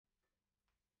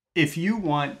If you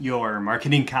want your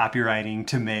marketing copywriting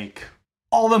to make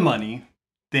all the money,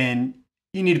 then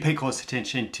you need to pay close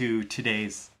attention to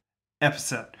today's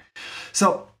episode.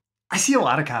 So I see a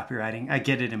lot of copywriting. I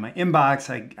get it in my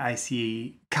inbox. I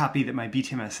see copy that my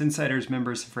BTMS Insiders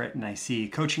members have written. I see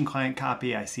coaching client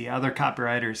copy. I see other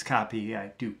copywriters copy.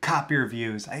 I do copy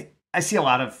reviews. I see a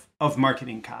lot of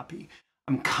marketing copy.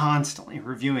 I'm constantly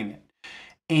reviewing it.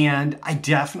 And I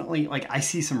definitely, I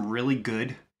see some really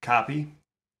good copy.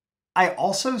 I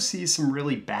also see some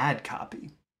really bad copy.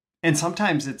 And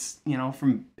sometimes it's,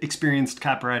 from experienced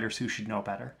copywriters who should know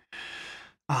better.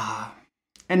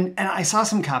 And I saw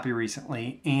some copy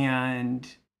recently, and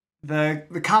the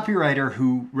copywriter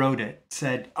who wrote it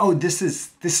said, "Oh, this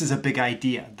is a big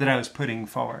idea that I was putting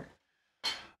forward."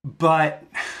 But,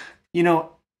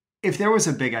 if there was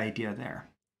a big idea there,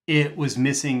 it was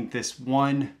missing this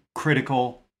one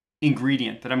critical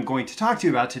ingredient that I'm going to talk to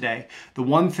you about today. The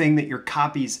one thing that your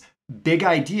copy's big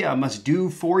idea must do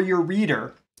for your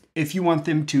reader if you want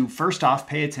them to, first off,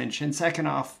 pay attention, second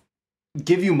off,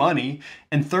 give you money,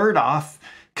 and third off,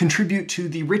 contribute to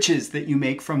the riches that you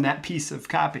make from that piece of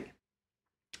copy.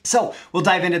 So we'll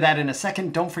dive into that in a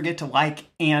second. Don't forget to like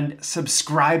and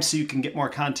subscribe so you can get more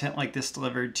content like this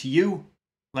delivered to you.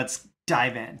 Let's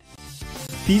dive in.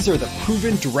 These are the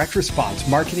proven direct response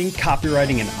marketing,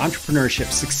 copywriting, and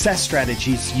entrepreneurship success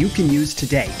strategies you can use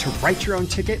today to write your own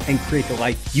ticket and create the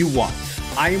life you want.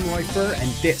 I am Roy Furr, and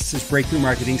this is Breakthrough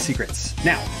Marketing Secrets.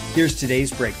 Now, here's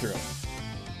today's breakthrough.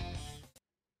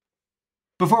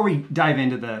 Before we dive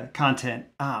into the content,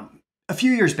 a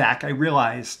few years back, I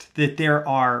realized that there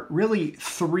are really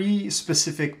three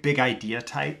specific big idea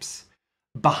types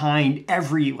behind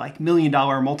every $1 million,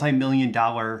 multi-million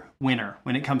dollar winner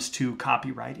when it comes to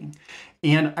copywriting.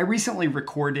 And I recently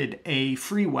recorded a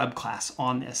free web class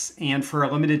on this. And for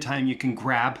a limited time, you can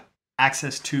grab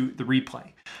access to the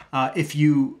replay. If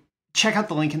you check out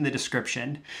the link in the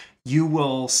description, you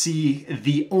will see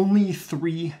the only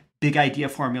three big idea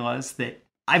formulas that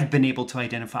I've been able to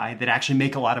identify that actually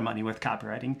make a lot of money with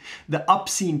copywriting, the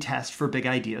Upseen test for big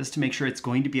ideas to make sure it's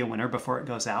going to be a winner before it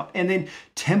goes out, and then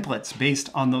templates based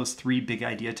on those three big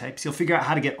idea types. You'll figure out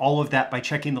how to get all of that by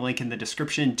checking the link in the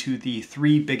description to the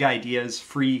 3 Big Ideas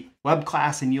free web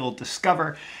class, and you'll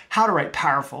discover how to write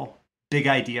powerful big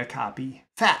idea copy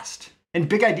fast. And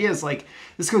big ideas,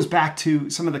 this goes back to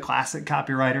some of the classic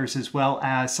copywriters as well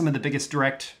as some of the biggest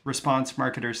direct response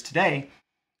marketers today.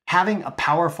 Having a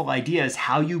powerful idea is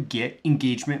how you get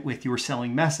engagement with your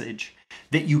selling message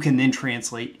that you can then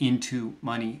translate into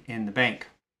money in the bank.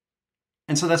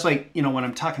 And so that's why, when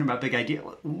I'm talking about big idea,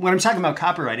 when I'm talking about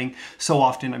copywriting, so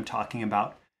often I'm talking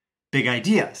about big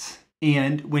ideas.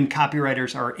 And when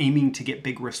copywriters are aiming to get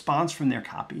big response from their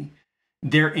copy,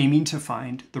 they're aiming to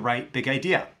find the right big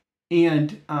idea.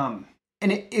 And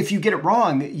if you get it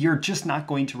wrong, you're just not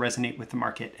going to resonate with the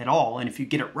market at all. And if you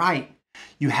get it right,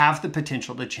 you have the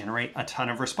potential to generate a ton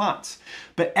of response.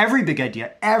 But every big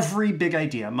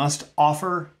idea must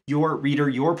offer your reader,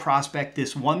 your prospect,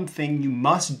 this one thing. You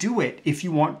must do it if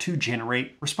you want to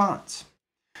generate response.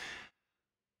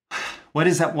 What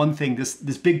is that one thing, this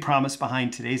big promise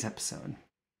behind today's episode?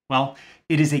 Well,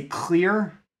 it is a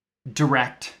clear,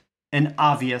 direct, and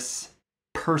obvious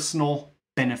personal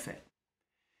benefit.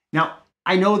 Now,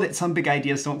 I know that some big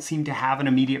ideas don't seem to have an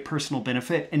immediate personal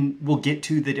benefit, and we'll get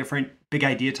to the different big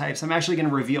idea types. I'm actually going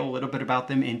to reveal a little bit about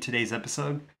them in today's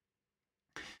episode.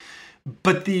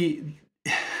 But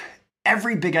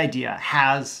every big idea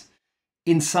has,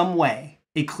 in some way,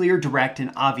 a clear, direct,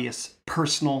 and obvious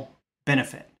personal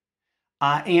benefit.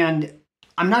 And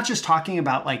I'm not just talking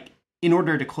about in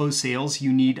order to close sales,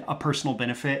 you need a personal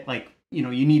benefit.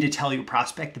 You need to tell your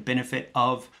prospect the benefit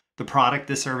of the product,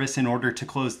 the service in order to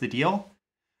close the deal.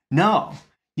 No,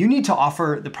 you need to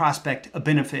offer the prospect a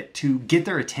benefit to get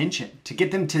their attention, to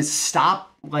get them to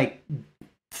stop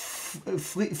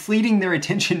fleeting their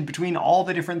attention between all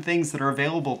the different things that are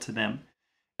available to them,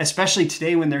 especially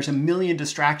today when there's a million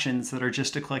distractions that are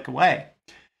just a click away.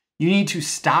 You need to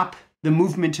stop the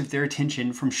movement of their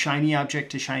attention from shiny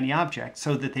object to shiny object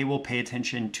so that they will pay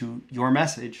attention to your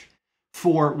message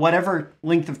for whatever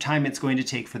length of time it's going to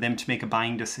take for them to make a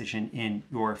buying decision in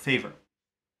your favor.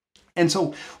 And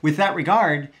so with that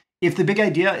regard, if the big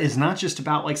idea is not just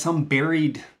about some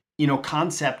buried,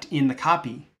 concept in the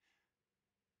copy,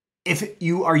 if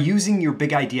you are using your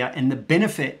big idea and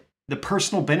the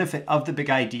personal benefit of the big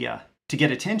idea to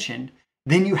get attention,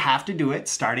 then you have to do it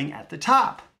starting at the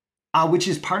top, which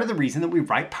is part of the reason that we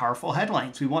write powerful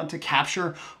headlines. We want to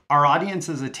capture our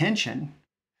audience's attention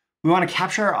We want to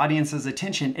capture our audience's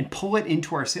attention and pull it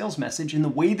into our sales message. And the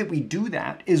way that we do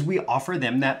that is we offer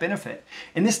them that benefit.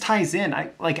 And this ties in,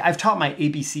 I've taught my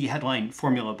ABC headline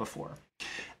formula before.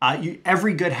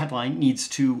 Every good headline needs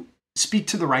to speak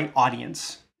to the right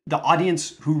audience. The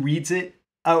audience who reads it,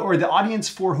 or the audience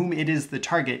for whom it is the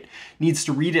target, needs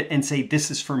to read it and say, this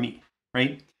is for me,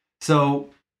 right? So,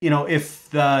 if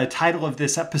the title of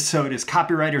this episode is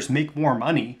Copywriters Make More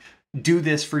Money, do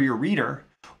this for your reader.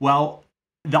 Well,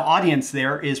 the audience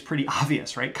there is pretty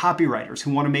obvious, right? Copywriters who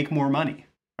want to make more money,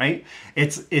 right?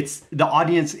 It's the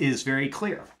audience is very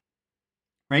clear,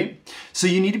 right? So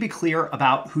you need to be clear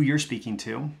about who you're speaking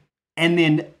to, and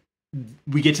then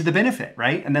we get to the benefit,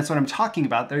 right? And that's what I'm talking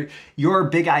about there. Your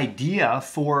big idea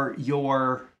for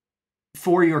your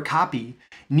copy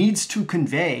needs to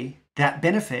convey that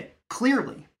benefit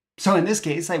clearly. So in this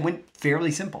case, I went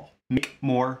fairly simple. Make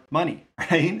more money,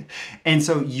 right? And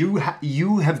so you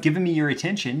have given me your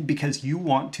attention because you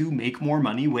want to make more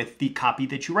money with the copy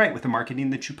that you write, with the marketing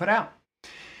that you put out.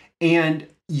 And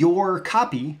your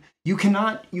copy, you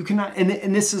cannot,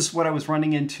 and this is what I was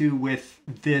running into with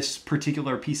this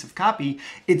particular piece of copy.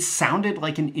 It sounded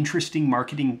like an interesting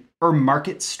marketing or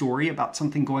market story about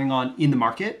something going on in the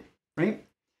market, right?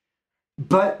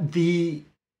 But the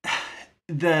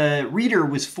reader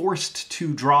was forced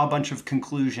to draw a bunch of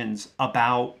conclusions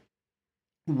about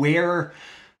where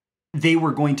they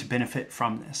were going to benefit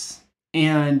from this.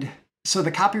 And so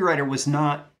the copywriter was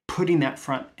not putting that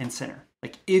front and center.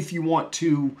 Like, if you want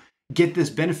to get this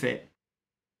benefit,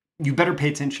 you better pay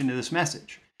attention to this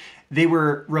message. They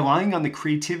were relying on the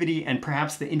creativity and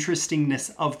perhaps the interestingness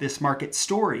of this market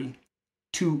story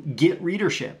to get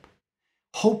readership,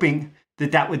 hoping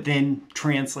that would then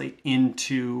translate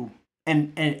into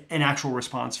an actual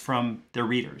response from their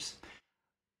readers,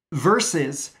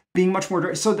 versus being much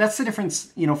more. So that's the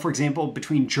difference, for example,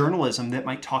 between journalism that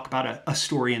might talk about a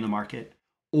story in the market,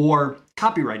 or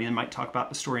copywriting that might talk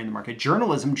about a story in the market.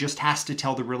 Journalism just has to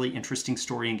tell the really interesting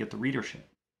story and get the readership.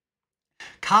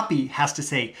 Copy has to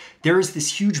say, there is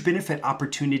this huge benefit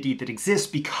opportunity that exists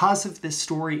because of this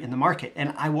story in the market,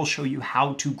 and I will show you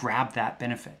how to grab that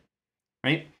benefit,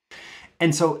 right?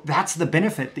 And so that's the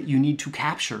benefit that you need to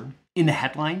capture in the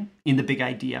headline, in the big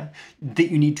idea,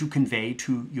 that you need to convey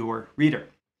to your reader.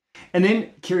 And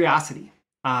then curiosity.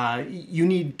 You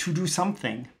need to do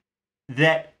something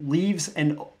that leaves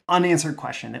an unanswered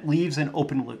question, that leaves an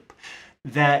open loop,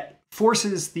 that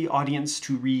forces the audience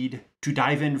to read, to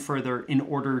dive in further in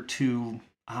order to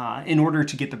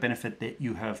get the benefit that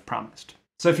you have promised.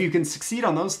 So if you can succeed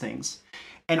on those things,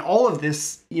 and all of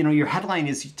this, your headline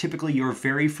is typically your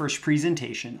very first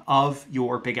presentation of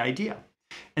your big idea.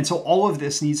 And so all of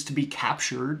this needs to be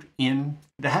captured in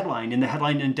the headline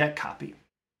index copy.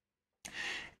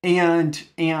 And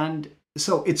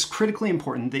so it's critically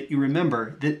important that you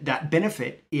remember that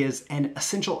benefit is an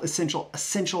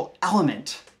essential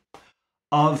element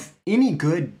of any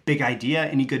good big idea,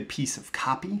 any good piece of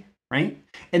copy, right?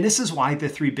 And this is why the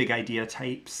 3 big idea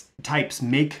types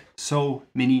make so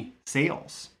many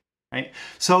sales, right?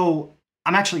 So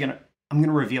I'm going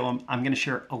to reveal them. I'm going to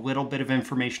share a little bit of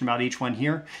information about each one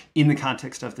here in the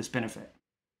context of this benefit.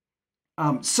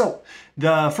 So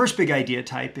the first big idea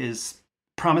type is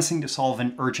promising to solve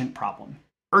an urgent problem.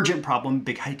 Urgent problem,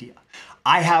 big idea.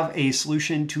 I have a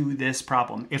solution to this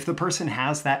problem. If the person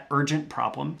has that urgent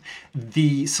problem,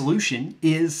 the solution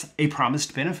is a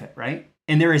promised benefit, right?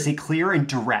 And there is a clear and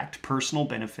direct personal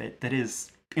benefit that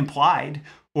is implied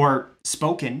or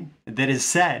spoken, that is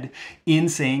said in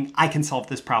saying, I can solve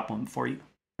this problem for you,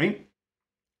 right?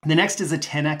 The next is a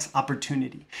 10x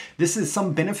opportunity. This is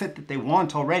some benefit that they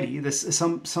want already. This is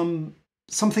something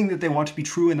that they want to be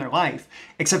true in their life,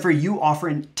 except for you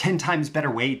offering 10 times better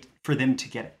way for them to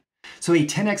get it. So a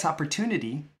 10x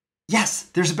opportunity, yes,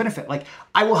 there's a benefit. Like,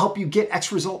 I will help you get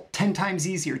X result 10 times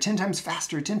easier, 10 times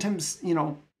faster, 10 times,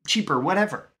 cheaper,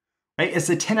 whatever, right? It's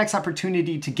a 10x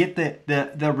opportunity to get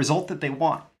the result that they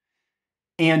want.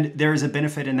 And there is a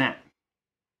benefit in that.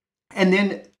 And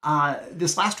then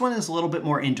this last one is a little bit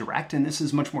more indirect, and this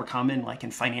is much more common like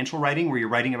in financial writing where you're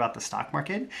writing about the stock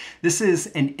market. This is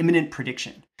an imminent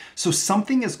prediction. So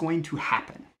something is going to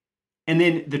happen. And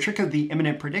then the trick of the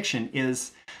imminent prediction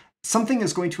is something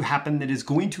is going to happen that is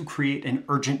going to create an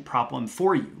urgent problem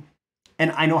for you.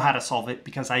 And I know how to solve it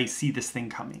because I see this thing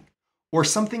coming. Or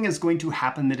something is going to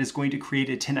happen that is going to create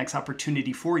a 10x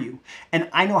opportunity for you. And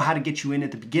I know how to get you in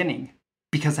at the beginning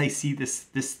because I see this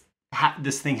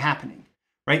thing happening,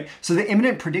 right? So the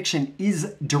imminent prediction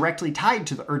is directly tied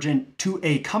to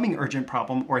a coming urgent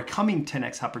problem or a coming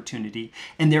 10x opportunity,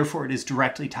 and therefore it is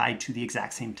directly tied to the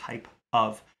exact same type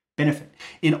of benefit.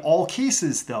 In all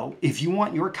cases, though, if you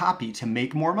want your copy to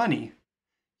make more money,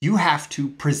 you have to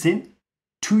present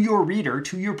to your reader,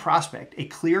 to your prospect, a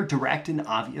clear, direct, and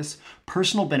obvious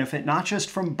personal benefit, not just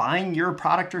from buying your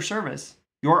product or service,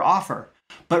 your offer,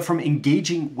 but from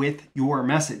engaging with your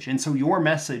message. And so your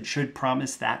message should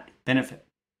promise that benefit.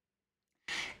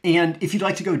 And if you'd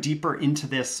like to go deeper into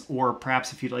this, or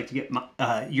perhaps if you'd like to get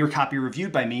your copy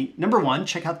reviewed by me, number one,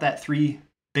 check out that 3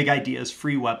 Big Ideas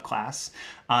free web class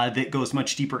that goes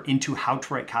much deeper into how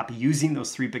to write copy using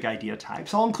those 3 big idea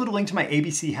types. I'll include a link to my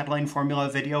ABC headline formula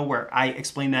video where I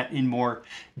explain that in more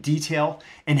detail.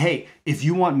 And hey, if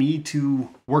you want me to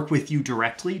work with you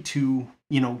directly to,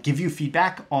 give you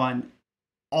feedback on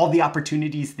all the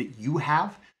opportunities that you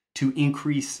have to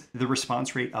increase the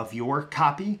response rate of your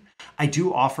copy, I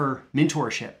do offer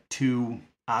mentorship to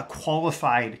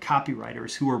qualified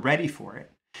copywriters who are ready for it.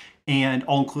 And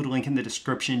I'll include a link in the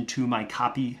description to my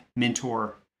Copy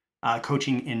Mentor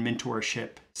coaching and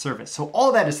mentorship service. So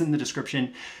all that is in the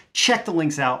description. Check the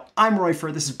links out. I'm Roy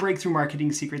Furr. This is Breakthrough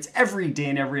Marketing Secrets. Every day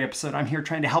and every episode, I'm here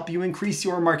trying to help you increase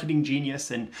your marketing genius.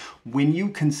 And when you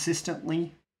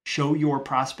consistently show your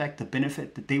prospect the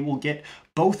benefit that they will get,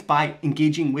 both by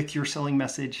engaging with your selling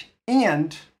message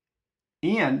and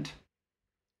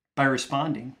by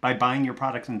responding, by buying your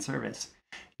product and service,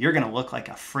 you're going to look like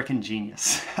a freaking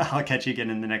genius. I'll catch you again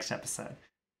in the next episode.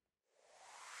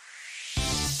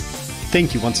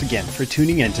 Thank you once again for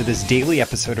tuning in to this daily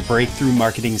episode of Breakthrough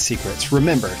Marketing Secrets.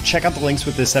 Remember, check out the links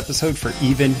with this episode for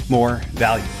even more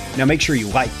value. Now make sure you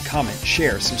like, comment,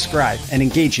 share, subscribe, and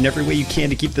engage in every way you can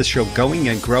to keep this show going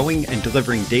and growing and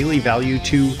delivering daily value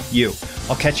to you.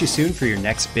 I'll catch you soon for your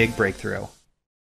next big breakthrough.